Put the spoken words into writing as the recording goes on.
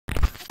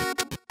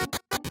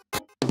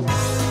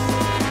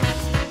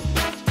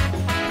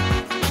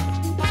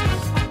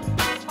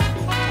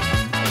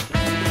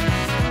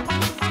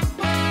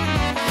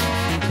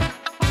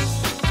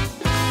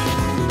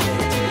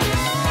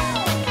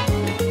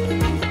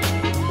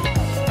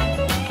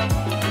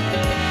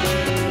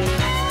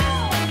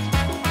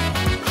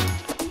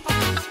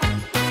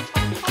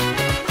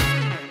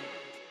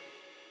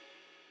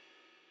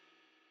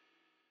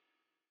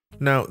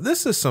Now,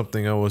 this is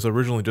something I was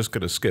originally just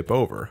going to skip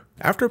over.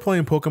 After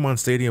playing Pokémon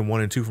Stadium 1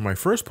 and 2 for my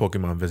first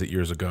Pokémon visit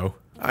years ago,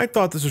 I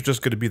thought this was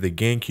just going to be the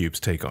Gamecube's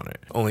take on it.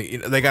 Only,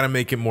 they gotta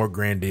make it more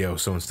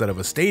grandiose, so instead of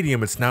a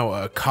stadium, it's now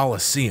a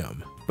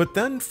Colosseum. But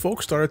then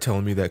folks started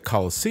telling me that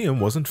Colosseum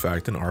was in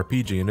fact an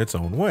RPG in its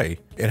own way.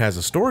 It has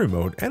a story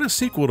mode and a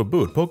sequel to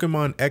boot,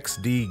 Pokémon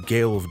XD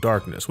Gale of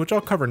Darkness, which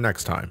I'll cover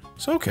next time.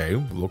 So okay,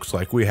 looks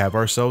like we have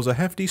ourselves a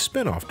hefty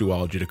spin-off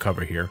duology to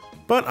cover here.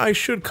 But I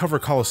should cover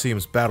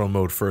Colosseum's battle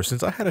mode first,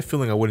 since I had a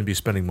feeling I wouldn't be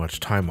spending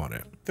much time on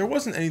it. There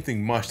wasn't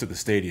anything much to the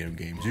Stadium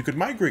games. You could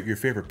migrate your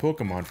favorite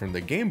Pokemon from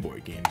the Game Boy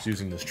games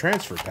using this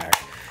transfer pack,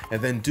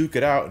 and then duke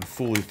it out in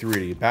fully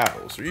 3D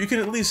battles. Or you can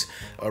at least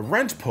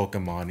rent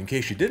Pokemon in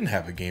case you didn't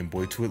have a Game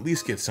Boy to at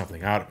least get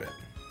something out of it.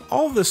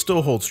 All of this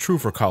still holds true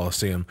for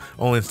Colosseum,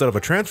 only instead of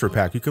a transfer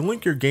pack, you can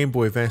link your Game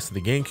Boy Advance to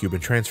the GameCube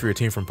and transfer your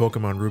team from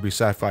Pokemon Ruby,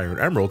 Sapphire, and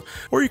Emerald,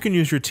 or you can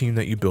use your team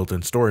that you built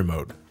in story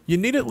mode. You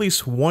need at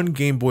least one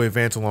Game Boy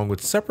Advance along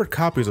with separate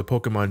copies of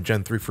Pokemon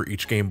Gen 3 for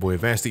each Game Boy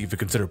Advance to even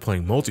consider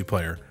playing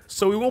multiplayer,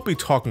 so we won't be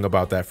talking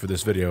about that for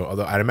this video,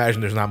 although I'd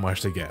imagine there's not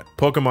much to get.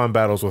 Pokemon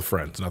battles with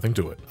friends, nothing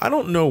to it. I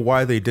don't know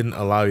why they didn't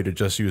allow you to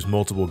just use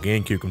multiple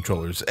GameCube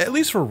controllers, at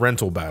least for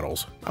rental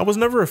battles. I was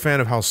never a fan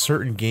of how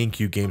certain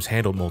GameCube games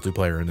handled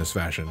multiplayer in this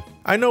fashion.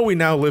 I know we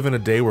now live in a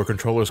day where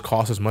controllers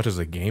cost as much as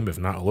a game, if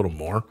not a little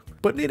more,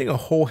 but needing a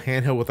whole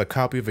handheld with a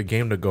copy of a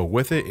game to go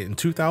with it in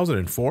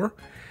 2004?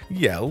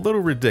 Yeah, a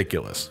little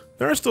ridiculous.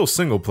 There are still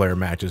single-player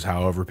matches,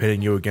 however,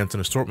 pitting you against an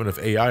assortment of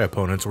AI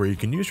opponents where you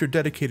can use your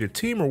dedicated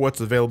team or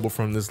what's available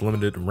from this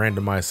limited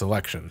randomized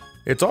selection.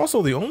 It's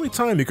also the only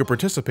time you can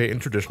participate in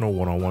traditional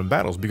one-on-one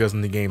battles, because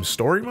in the game's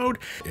story mode,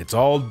 it's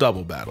all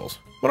double battles.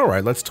 But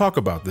alright, let's talk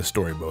about this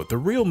story mode, the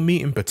real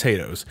meat and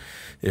potatoes,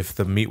 if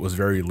the meat was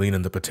very lean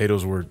and the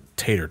potatoes were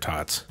tater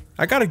tots.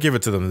 I gotta give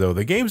it to them though,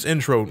 the game's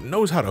intro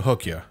knows how to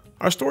hook you.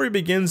 Our story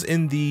begins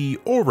in the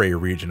Ouray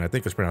region, I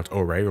think it's pronounced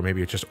Ouray, or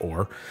maybe it's just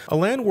Or, a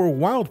land where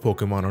wild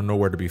Pokemon are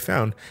nowhere to be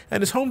found,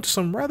 and is home to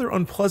some rather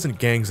unpleasant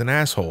gangs and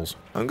assholes.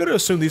 I'm gonna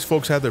assume these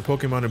folks had their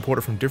Pokemon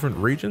imported from different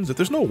regions. If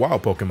there's no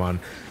wild Pokemon,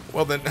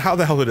 well then how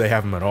the hell do they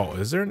have them at all?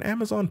 Is there an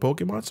Amazon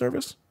Pokemon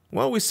service?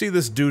 Well, we see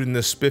this dude in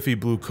this spiffy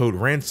blue coat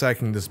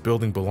ransacking this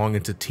building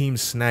belonging to Team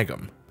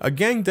Snag'em, a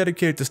gang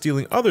dedicated to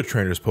stealing other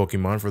trainers'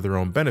 Pokemon for their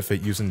own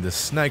benefit using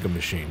this Snag'em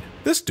machine.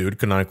 This dude,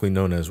 canonically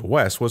known as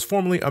Wes, was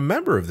formerly a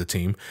member of the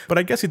team, but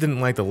I guess he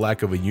didn't like the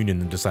lack of a union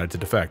and decided to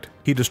defect.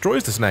 He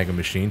destroys the Snag'em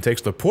machine,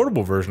 takes the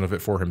portable version of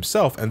it for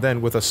himself, and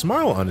then, with a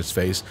smile on his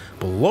face,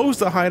 blows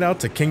the hideout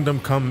to Kingdom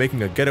Come,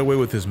 making a getaway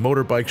with his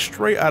motorbike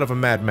straight out of a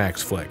Mad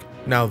Max flick.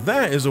 Now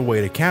that is a way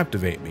to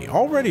captivate me.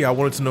 Already I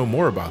wanted to know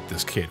more about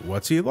this kid.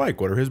 What's he like?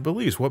 What are his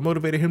beliefs? What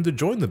motivated him to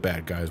join the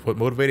bad guys? What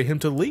motivated him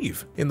to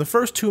leave? In the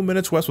first 2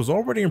 minutes, Wes was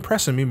already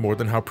impressing me more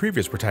than how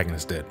previous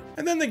protagonists did.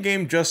 And then the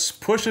game just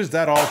pushes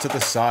that all to the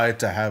side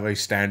to have a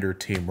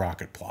standard Team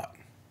Rocket plot.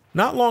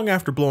 Not long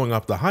after blowing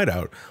up the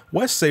hideout,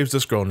 Wes saves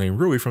this girl named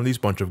Rui from these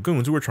bunch of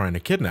goons who were trying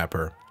to kidnap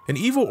her. An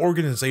evil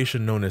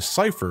organization known as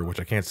Cypher, which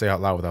I can't say out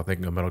loud without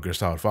thinking of Metal Gear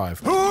Solid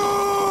 5.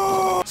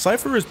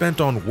 Cypher is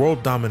bent on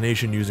world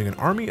domination using an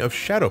army of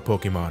shadow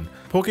Pokemon.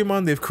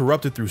 Pokemon they've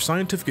corrupted through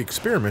scientific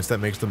experiments that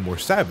makes them more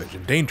savage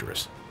and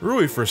dangerous.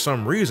 Rui, for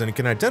some reason,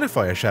 can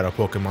identify a shadow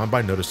Pokemon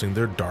by noticing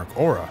their dark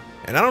aura.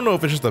 And I don't know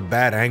if it's just a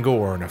bad angle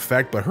or an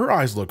effect, but her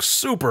eyes look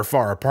super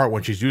far apart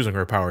when she's using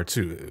her power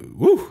too.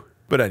 Woo!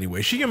 But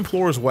anyway, she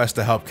implores Wes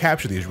to help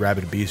capture these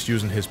rabid beasts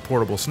using his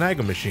portable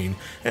Snag'em machine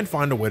and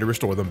find a way to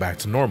restore them back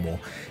to normal.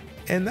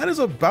 And that is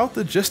about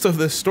the gist of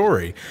this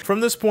story. From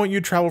this point, you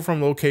travel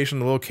from location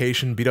to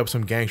location, beat up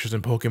some gangsters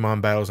in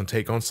Pokemon battles, and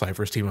take on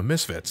Cypher's team of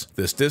misfits.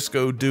 This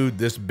disco dude,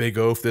 this big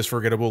oaf, this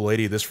forgettable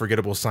lady, this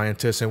forgettable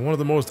scientist, and one of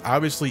the most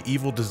obviously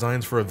evil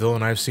designs for a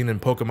villain I've seen in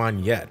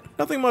Pokemon yet.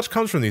 Nothing much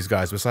comes from these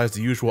guys besides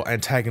the usual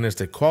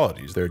antagonistic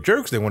qualities. They're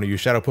jerks, they want to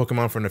use shadow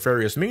Pokemon for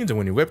nefarious means, and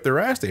when you whip their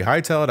ass, they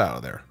hightail it out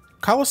of there.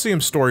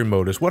 Colosseum's story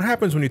mode is what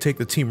happens when you take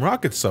the Team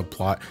Rocket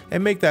subplot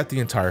and make that the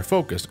entire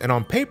focus, and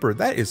on paper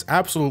that is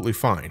absolutely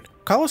fine.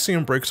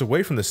 Colosseum breaks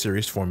away from the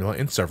series formula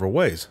in several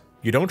ways.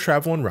 You don't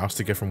travel in routes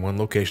to get from one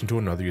location to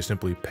another, you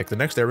simply pick the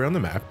next area on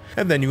the map,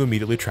 and then you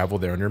immediately travel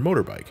there on your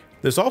motorbike.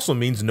 This also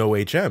means no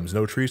HMs,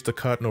 no trees to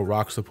cut, no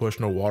rocks to push,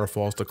 no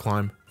waterfalls to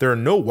climb. There are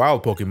no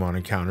wild Pokemon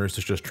encounters,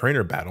 it's just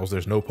trainer battles,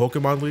 there's no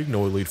Pokemon League,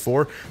 no Elite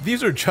Four.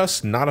 These are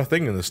just not a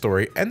thing in the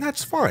story, and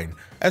that's fine.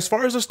 As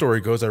far as the story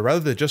goes, I'd rather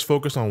they just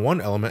focus on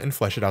one element and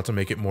flesh it out to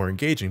make it more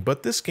engaging,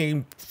 but this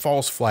game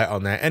falls flat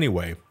on that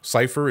anyway.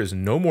 Cypher is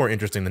no more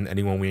interesting than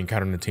anyone we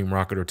encounter in Team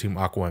Rocket or Team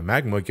Aqua and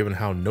Magma, given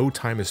how no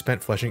time is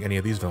spent fleshing any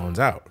of these villains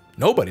out.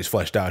 Nobody's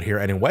fleshed out here,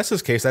 and in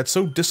Wes's case, that's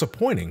so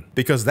disappointing,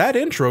 because that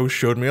intro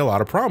showed me a lot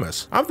of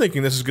promise. I'm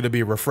thinking this is going to be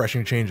a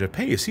refreshing change of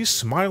pace. He's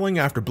smiling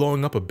after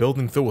blowing up a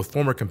building filled with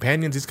former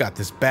companions, he's got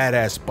this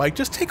badass bike,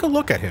 just take a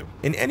look at him.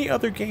 In any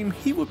other game,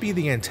 he would be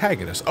the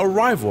antagonist, a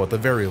rival at the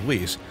very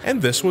least,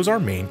 and this was our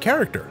main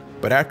character.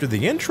 But after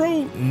the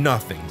intro,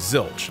 nothing,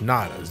 zilch,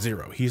 nada,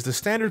 zero. He's the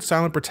standard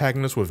silent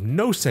protagonist with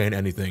no say in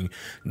anything,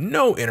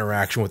 no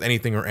interaction with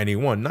anything or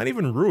anyone, not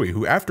even Rui,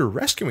 who after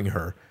rescuing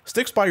her,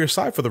 sticks by your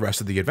side for the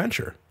rest of the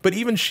adventure. But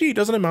even she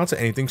doesn't amount to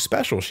anything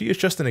special, she is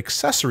just an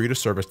accessory to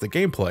service the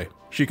gameplay.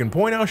 She can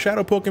point out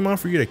shadow Pokemon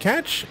for you to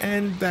catch,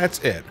 and that's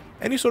it.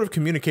 Any sort of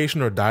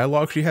communication or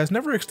dialogue she has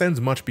never extends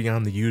much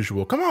beyond the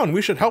usual, come on,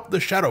 we should help the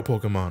shadow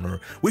Pokemon,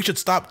 or we should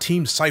stop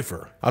Team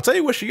Cypher. I'll tell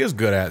you what she is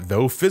good at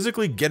though,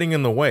 physically getting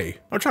in the way.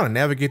 I'm trying to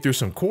navigate through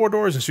some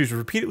corridors and she's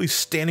repeatedly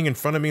standing in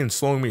front of me and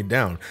slowing me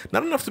down.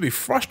 Not enough to be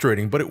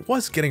frustrating, but it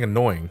was getting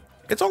annoying.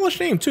 It's all a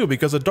shame too,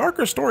 because a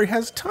darker story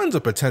has tons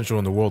of potential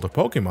in the world of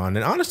Pokemon,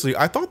 and honestly,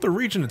 I thought the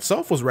region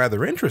itself was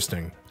rather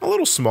interesting. A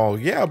little small,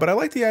 yeah, but I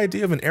like the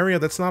idea of an area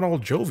that's not all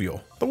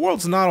jovial. The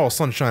world's not all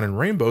sunshine and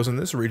rainbows, and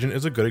this region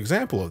is a good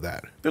example of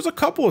that. There's a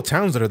couple of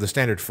towns that are the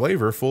standard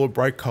flavor, full of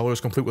bright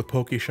colors complete with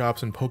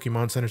Pokeshops and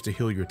Pokemon centers to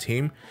heal your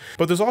team,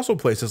 but there's also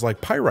places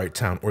like Pyrite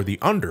Town or the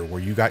Under,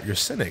 where you got your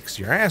cynics,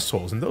 your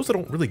assholes, and those that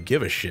don't really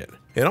give a shit.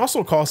 It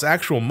also costs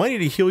actual money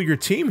to heal your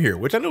team here,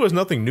 which I know is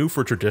nothing new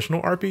for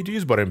traditional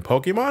RPGs, but in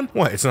Pokemon,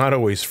 what, it's not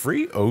always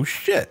free? Oh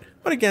shit.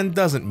 But again,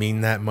 doesn't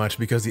mean that much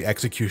because the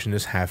execution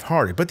is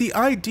half-hearted, but the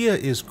idea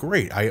is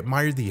great. I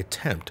admire the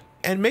attempt.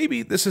 And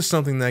maybe this is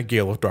something that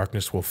Gale of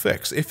Darkness will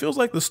fix. It feels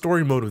like the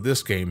story mode of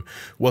this game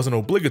was an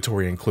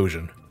obligatory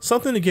inclusion.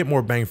 Something to get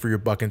more bang for your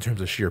buck in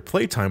terms of sheer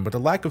playtime, but the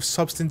lack of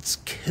substance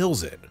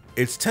kills it.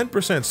 It's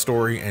 10%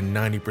 story and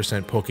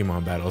 90%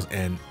 Pokemon battles,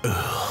 and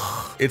ugh.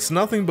 It's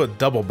nothing but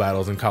double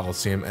battles in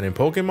Colosseum, and in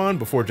Pokemon,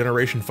 before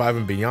Generation 5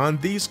 and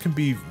beyond, these can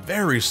be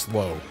very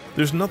slow.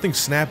 There's nothing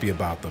snappy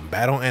about them.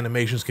 Battle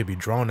animations can be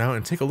drawn out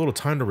and take a little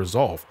time to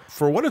resolve.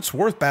 For what it's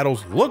worth,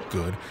 battles look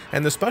good,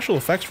 and the special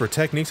effects for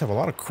techniques have a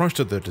lot of crunch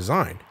to their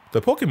design.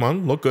 The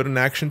Pokemon look good in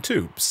action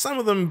too. Some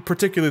of them,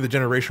 particularly the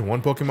Generation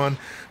 1 Pokemon,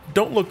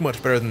 don't look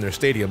much better than their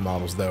Stadium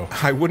models though.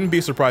 I wouldn't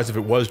be surprised if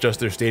it was just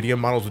their Stadium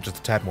models with just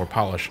a tad more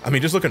polish. I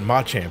mean, just look at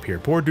Machamp here.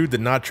 Poor dude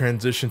did not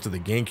transition to the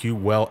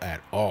Gamecube well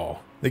at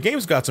all. The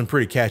game's got some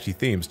pretty catchy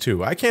themes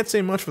too. I can't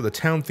say much for the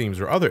town themes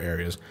or other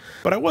areas,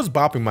 but I was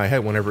bopping my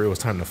head whenever it was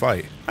time to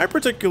fight. I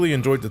particularly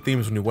enjoyed the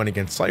themes when you went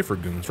against Cypher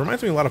Goons.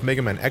 Reminds me a lot of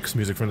Mega Man X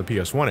music from the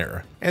PS1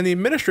 era. And the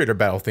Administrator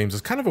battle themes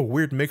is kind of a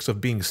weird mix of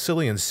being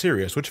silly and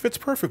serious, which fits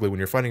perfectly when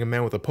you're fighting a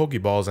man with a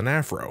Pokeball as an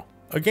afro.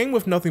 A game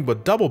with nothing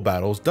but double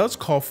battles does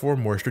call for a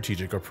more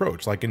strategic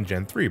approach, like in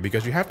Gen 3,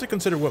 because you have to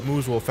consider what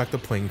moves will affect the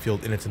playing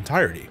field in its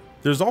entirety.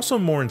 There's also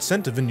more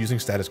incentive in using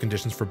status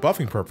conditions for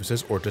buffing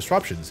purposes or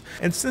disruptions,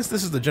 and since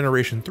this is the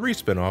Generation 3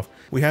 spin-off,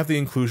 we have the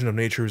inclusion of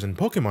natures and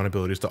Pokemon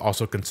abilities to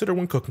also consider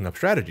when cooking up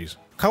strategies.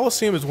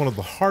 Colosseum is one of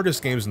the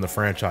hardest games in the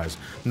franchise.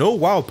 No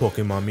wild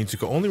Pokemon means you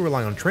can only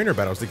rely on trainer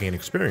battles to gain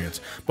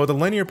experience, but the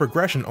linear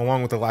progression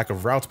along with the lack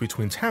of routes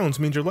between towns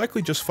means you're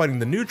likely just fighting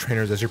the new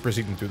trainers as you're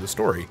proceeding through the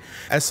story.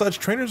 As such,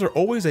 trainers are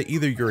always at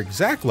either your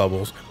exact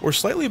levels or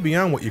slightly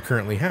beyond what you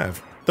currently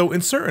have. Though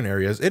in certain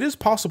areas, it is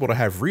possible to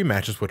have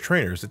rematches with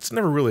trainers. It's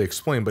never really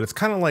explained, but it's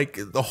kind of like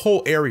the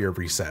whole area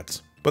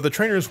resets. But the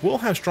trainers will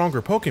have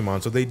stronger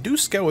Pokemon, so they do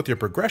scale with your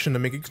progression to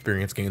make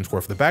experience gains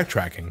worth the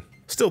backtracking.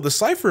 Still, the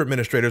Cypher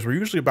administrators were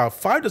usually about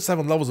 5 to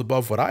 7 levels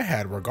above what I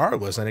had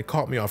regardless, and it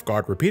caught me off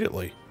guard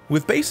repeatedly.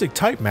 With basic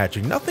type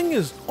matching, nothing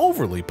is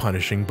overly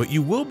punishing, but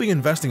you will be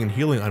investing in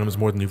healing items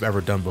more than you've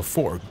ever done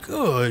before.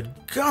 Good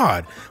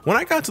God! When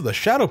I got to the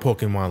Shadow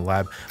Pokemon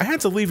lab, I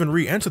had to leave and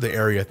re-enter the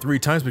area 3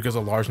 times because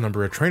of a large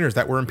number of trainers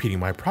that were impeding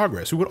my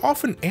progress, who would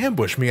often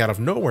ambush me out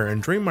of nowhere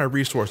and drain my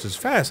resources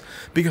fast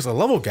because the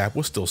level gap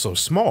was still so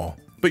small.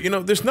 But you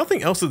know, there's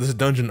nothing else to this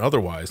dungeon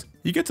otherwise.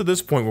 You get to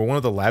this point where one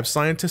of the lab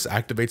scientists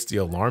activates the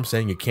alarm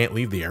saying you can't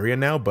leave the area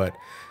now, but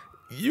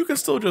you can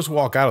still just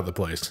walk out of the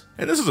place.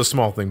 And this is a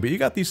small thing, but you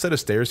got these set of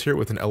stairs here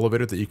with an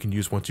elevator that you can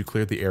use once you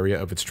clear the area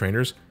of its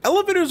trainers.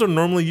 Elevators are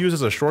normally used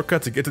as a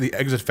shortcut to get to the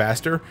exit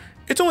faster.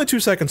 It's only 2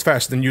 seconds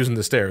faster than using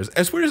the stairs.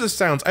 As weird as this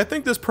sounds, I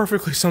think this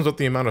perfectly sums up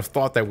the amount of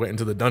thought that went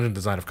into the dungeon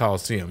design of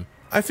Colosseum.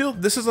 I feel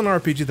this is an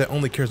RPG that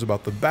only cares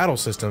about the battle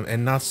system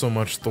and not so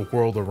much the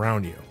world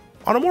around you.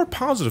 On a more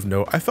positive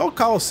note, I felt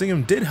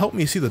Colosseum did help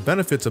me see the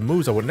benefits of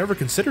moves I would never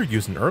consider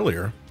using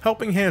earlier.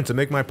 Helping Hand to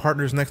make my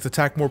partner's next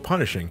attack more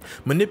punishing,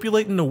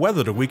 manipulating the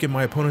weather to weaken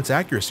my opponent's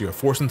accuracy or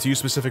force them to use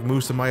specific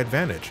moves to my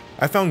advantage.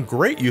 I found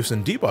great use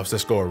in debuffs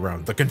this go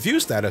around, the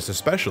Confused status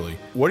especially.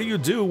 What do you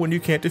do when you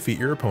can't defeat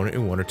your opponent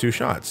in 1 or 2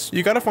 shots?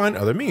 You gotta find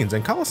other means,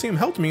 and Colosseum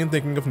helped me in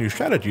thinking of new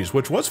strategies,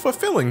 which was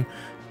fulfilling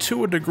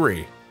to a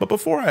degree. But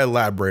before I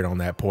elaborate on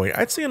that point,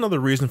 I'd say another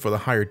reason for the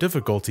higher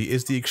difficulty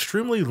is the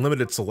extremely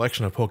limited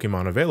selection of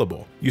Pokemon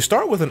available. You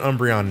start with an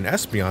Umbreon and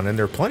Espeon and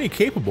they're plenty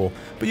capable,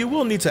 but you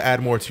will need to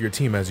add more to your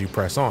team as you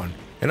press on.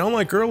 And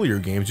unlike earlier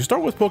games, you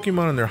start with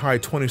Pokemon in their high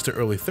 20s to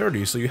early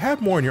 30s, so you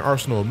have more in your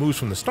arsenal of moves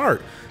from the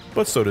start,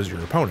 but so does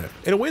your opponent.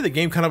 In a way, the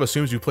game kind of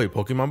assumes you played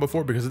Pokemon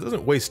before because it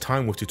doesn't waste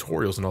time with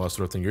tutorials and all that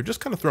sort of thing. You're just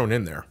kind of thrown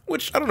in there,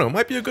 which, I don't know,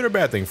 might be a good or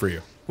bad thing for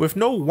you. With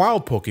no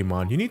wild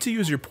Pokemon, you need to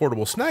use your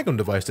portable Snag-'em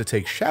device to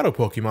take shadow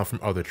Pokemon from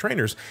other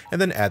trainers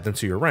and then add them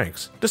to your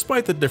ranks.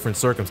 Despite the different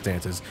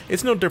circumstances,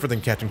 it's no different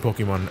than catching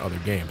Pokemon in other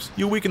games.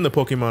 You weaken the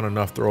Pokemon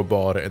enough, throw a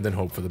ball at it, and then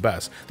hope for the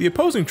best. The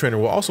opposing trainer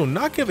will also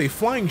not give a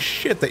flying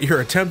shit that you're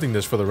attempting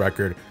this, for the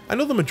record. I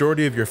know the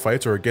majority of your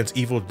fights are against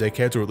evil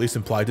dickheads, or at least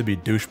implied to be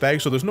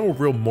douchebags, so there's no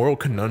real moral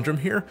conundrum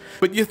here,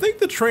 but you think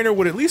the trainer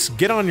would at least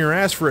get on your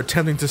ass for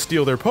attempting to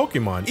steal their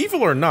Pokemon.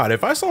 Evil or not,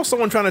 if I saw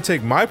someone trying to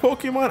take my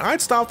Pokemon, I'd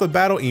stop the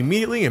battle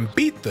immediately and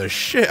beat the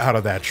shit out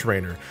of that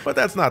trainer. But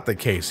that's not the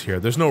case here,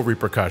 there's no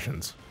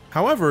repercussions.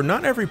 However,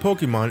 not every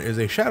Pokemon is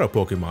a shadow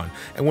Pokemon,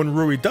 and when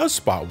Rui does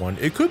spot one,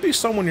 it could be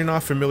someone you're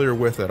not familiar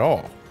with at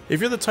all. If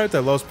you're the type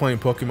that loves playing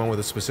Pokemon with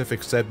a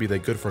specific set, be they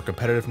good for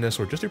competitiveness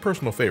or just your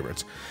personal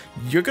favorites,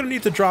 you're going to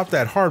need to drop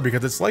that hard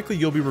because it's likely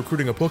you'll be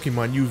recruiting a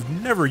Pokemon you've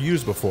never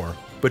used before.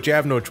 But you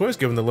have no choice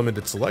given the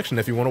limited selection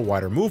if you want a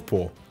wider move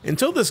pool.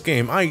 Until this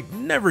game, I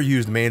never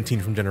used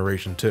Mantine from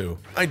Generation 2.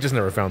 I just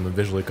never found them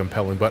visually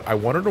compelling, but I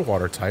wanted a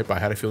water type. I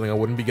had a feeling I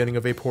wouldn't be getting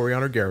a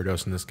Vaporeon or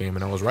Gyarados in this game,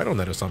 and I was right on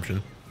that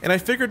assumption. And I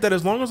figured that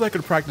as long as I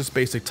could practice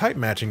basic type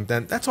matching,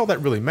 then that's all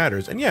that really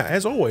matters. And yeah,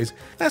 as always,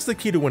 that's the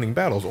key to winning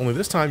battles, only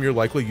this time you're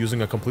likely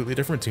using a completely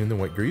different team than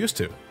what you're used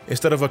to.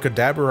 Instead of a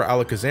Kadabra or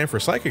Alakazam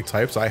for psychic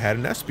types, I had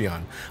an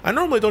Espeon. I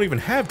normally don't even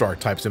have dark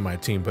types in my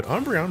team, but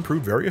Umbreon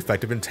proved very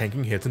effective in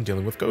tanking hits and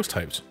dealing with ghost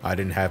types. I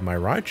didn't have my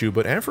Raichu,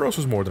 but Ampharos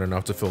was more than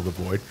enough to fill the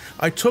void.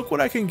 I took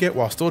what I can get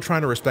while still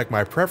trying to respect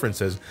my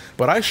preferences,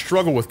 but I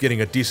struggle with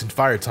getting a decent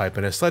fire type,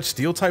 and as such,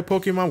 steel type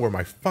Pokemon were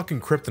my fucking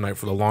kryptonite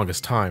for the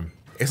longest time.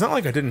 It's not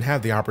like I didn't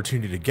have the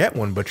opportunity to get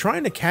one, but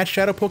trying to catch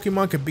shadow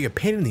Pokemon could be a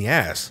pain in the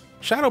ass.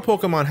 Shadow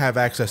Pokemon have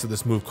access to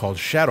this move called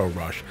Shadow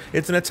Rush.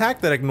 It's an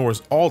attack that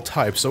ignores all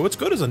types, so it's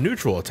good as a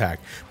neutral attack,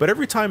 but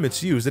every time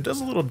it's used, it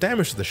does a little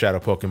damage to the Shadow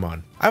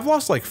Pokemon. I've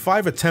lost like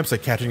 5 attempts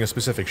at catching a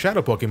specific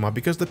Shadow Pokemon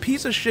because the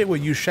piece of shit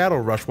would use Shadow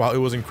Rush while it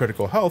was in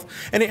critical health,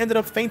 and it ended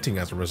up fainting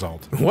as a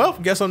result. Well,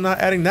 guess I'm not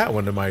adding that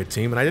one to my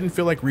team, and I didn't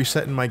feel like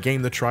resetting my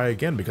game to try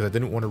again because I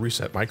didn't want to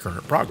reset my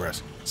current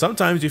progress.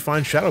 Sometimes you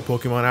find Shadow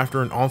Pokemon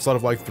after an onslaught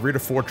of like 3 to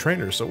 4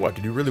 trainers, so what,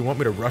 did you really want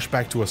me to rush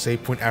back to a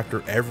save point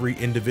after every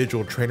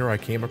individual trainer I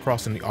came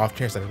across in the off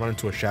chance that I run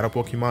into a Shadow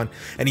Pokemon,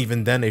 and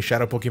even then a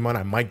Shadow Pokemon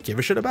I might give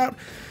a shit about?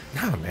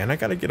 Nah man, I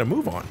gotta get a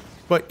move on.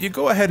 But you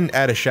go ahead and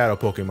add a Shadow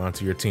Pokemon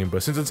to your team,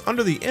 but since it's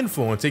under the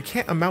influence, it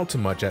can't amount to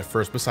much at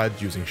first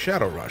besides using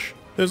Shadow Rush.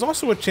 There's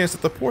also a chance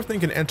that the poor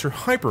thing can enter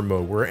Hyper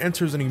Mode, where it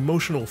enters an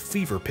emotional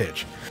fever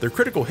pitch. Their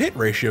critical hit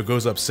ratio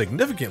goes up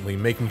significantly,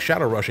 making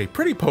Shadow Rush a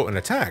pretty potent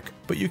attack.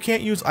 But you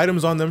can't use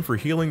items on them for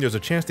healing, there's a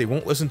chance they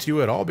won't listen to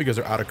you at all because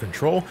they're out of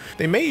control.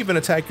 They may even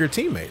attack your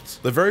teammates.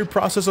 The very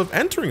process of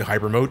entering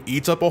Hyper Mode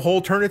eats up a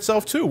whole turn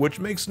itself too, which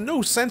makes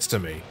no sense to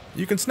me.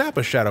 You can snap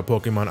a Shadow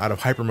Pokemon out of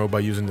Hyper Mode by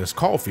using this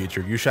call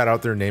feature. You shout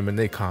out their name and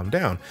they calm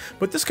down,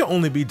 but this can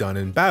only be done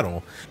in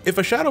battle. If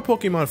a Shadow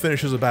Pokemon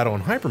finishes a battle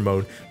in Hyper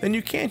Mode, then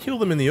you can't heal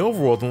them in the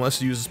overworld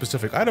unless you use a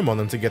specific item on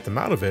them to get them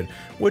out of it,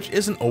 which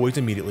isn't always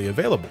immediately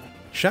available.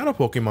 Shadow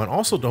Pokemon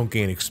also don't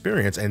gain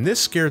experience, and this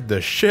scared the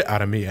shit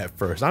out of me at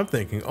first. I'm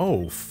thinking,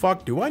 oh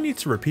fuck, do I need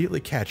to repeatedly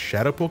catch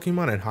Shadow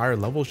Pokemon at higher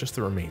levels just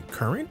to remain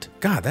current?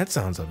 God, that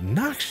sounds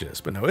obnoxious,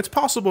 but no, it's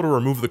possible to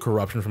remove the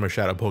corruption from a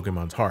Shadow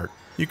Pokemon's heart.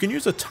 You can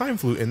use a Time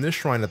Flute in this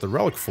shrine at the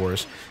Relic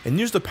Forest, and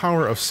use the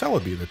power of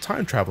Celebi, the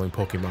time-traveling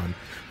Pokemon,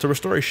 to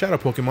restore a Shadow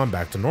Pokemon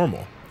back to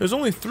normal. There's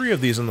only 3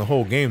 of these in the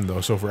whole game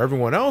though, so for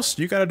everyone else,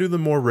 you gotta do the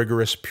more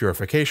rigorous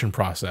purification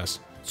process.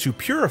 To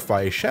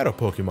purify a Shadow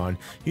Pokemon,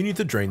 you need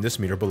to drain this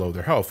meter below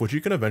their health, which you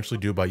can eventually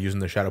do by using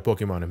the Shadow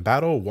Pokemon in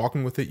battle,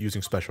 walking with it,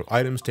 using special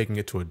items, taking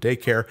it to a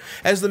daycare.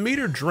 As the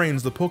meter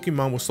drains, the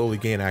Pokemon will slowly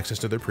gain access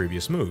to their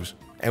previous moves.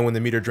 And when the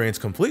meter drains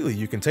completely,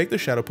 you can take the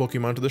Shadow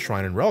Pokemon to the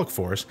Shrine in Relic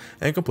Forest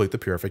and complete the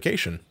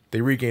purification.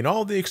 They regain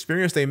all the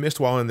experience they missed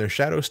while in their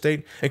Shadow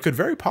state, and could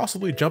very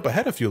possibly jump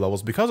ahead a few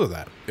levels because of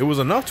that. It was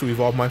enough to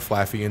evolve my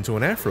Flaffy into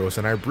an Ampharos,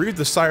 and I breathed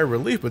a sigh of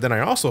relief, but then I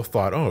also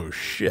thought, oh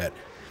shit,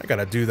 I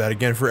gotta do that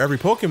again for every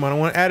Pokemon I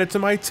want added to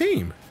my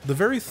team. The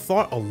very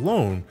thought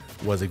alone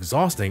was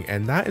exhausting,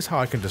 and that is how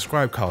I can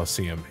describe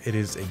Colosseum. It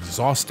is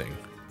exhausting.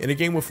 In a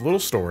game with little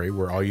story,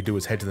 where all you do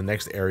is head to the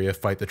next area,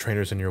 fight the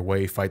trainers in your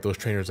way, fight those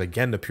trainers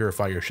again to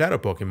purify your Shadow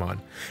Pokemon,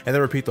 and then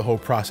repeat the whole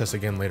process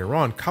again later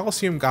on,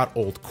 Colosseum got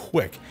old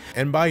quick,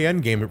 and by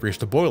endgame it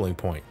reached a boiling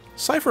point.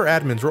 Cypher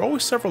admins were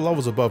always several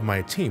levels above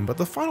my team, but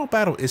the final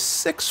battle is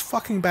 6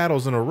 fucking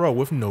battles in a row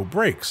with no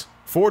breaks.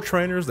 4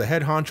 trainers, the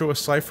head honcho of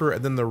Cypher,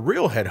 and then the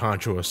real head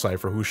honcho of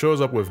Cypher who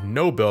shows up with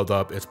no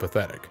build-up. It's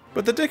pathetic.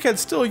 But the dickhead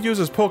still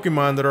uses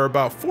Pokemon that are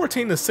about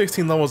 14 to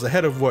 16 levels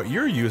ahead of what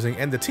you're using,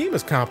 and the team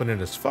is competent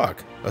as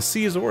fuck. A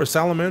Caesar, a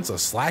Salamence, a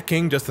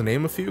Slaking, just to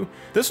name a few.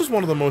 This was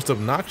one of the most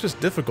obnoxious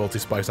difficulty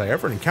spikes I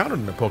ever encountered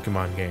in a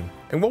Pokemon game.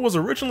 And what was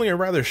originally a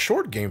rather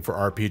short game for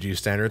RPG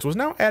standards was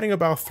now adding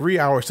about 3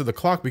 hours to the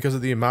clock because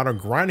of the amount of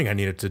grinding I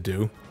needed to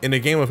do. In a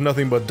game of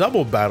nothing but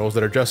double battles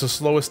that are just as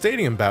slow as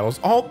stadium battles,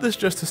 all this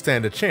just to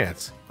stand a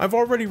chance. I've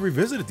already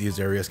revisited these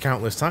areas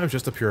countless times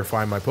just to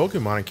purify my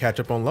Pokemon and catch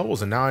up on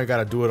levels, and now I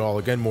gotta do it all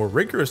again more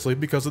rigorously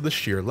because of the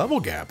sheer level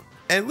gap.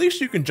 At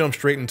least you can jump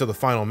straight into the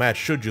final match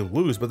should you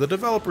lose, but the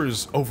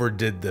developers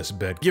overdid this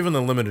bit, given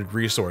the limited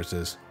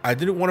resources. I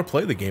didn't want to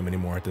play the game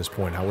anymore at this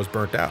point, I was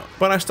burnt out.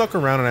 But I stuck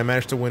around and I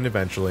managed to win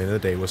eventually, and the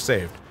day was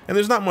saved. And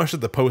there's not much to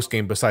the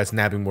post-game besides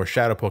nabbing more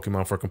shadow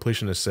Pokemon for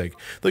completionist's sake,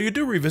 though you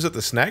do revisit the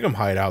Snag'em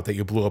hideout that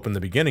you blew up in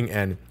the beginning,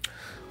 and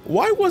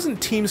why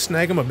wasn't Team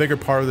Snag'em a bigger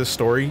part of this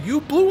story?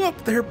 You blew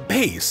up their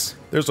base.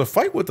 There's a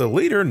fight with the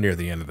leader near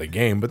the end of the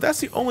game, but that's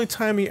the only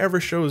time he ever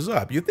shows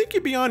up. You'd think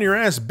he'd be on your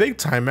ass big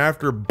time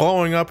after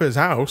blowing up his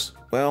house.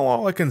 Well,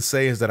 all I can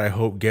say is that I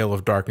hope Gale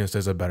of Darkness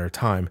is a better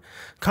time.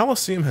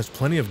 Colosseum has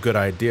plenty of good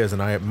ideas,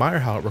 and I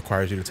admire how it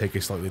requires you to take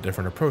a slightly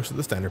different approach to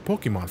the standard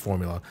Pokemon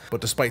formula. But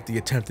despite the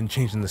attempt in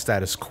changing the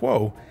status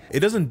quo,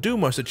 it doesn't do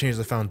much to change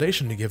the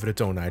foundation to give it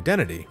its own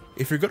identity.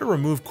 If you're going to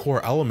remove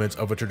core elements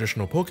of a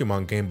traditional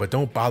Pokemon game but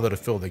don't bother to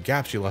fill the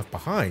gaps you left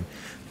behind,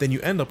 then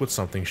you end up with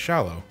something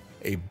shallow.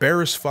 A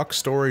bare as fuck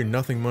story,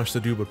 nothing much to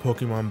do but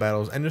Pokemon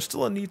battles, and there's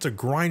still a need to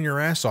grind your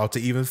ass off to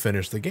even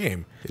finish the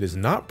game. It is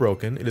not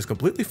broken, it is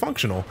completely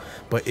functional,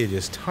 but it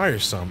is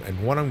tiresome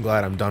and one I'm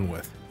glad I'm done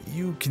with.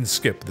 You can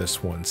skip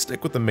this one,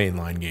 stick with the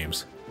mainline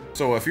games.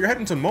 So if you're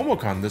heading to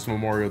MomoCon this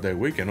Memorial Day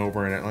weekend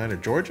over in Atlanta,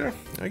 Georgia,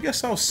 I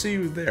guess I'll see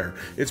you there.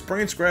 It's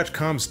Brain Scratch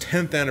Com's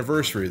 10th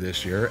anniversary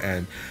this year,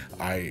 and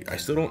I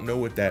still don't know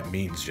what that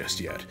means just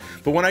yet.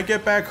 But when I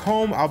get back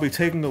home, I'll be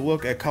taking a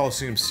look at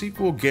Colosseum's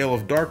sequel, Gale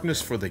of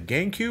Darkness, for the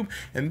Gamecube,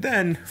 and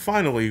then,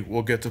 finally,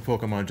 we'll get to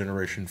Pokemon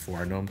Generation 4.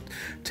 I know I'm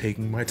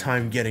taking my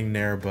time getting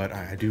there, but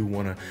I do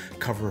want to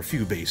cover a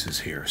few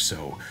bases here,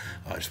 so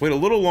just wait a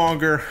little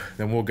longer,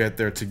 then we'll get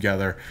there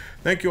together.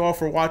 Thank you all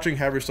for watching,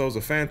 have yourselves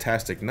a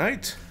fantastic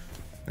night,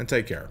 and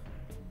take care.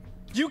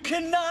 You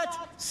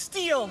cannot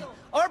steal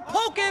our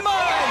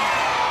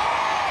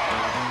Pokemon!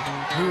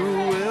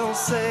 Who will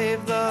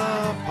save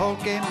the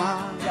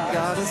Pokemon?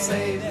 Gotta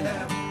save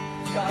them.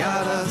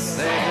 Gotta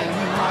save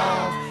them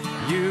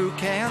all. You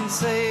can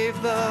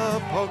save the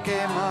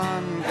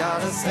Pokemon.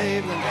 Gotta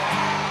save them.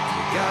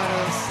 You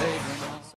gotta save them.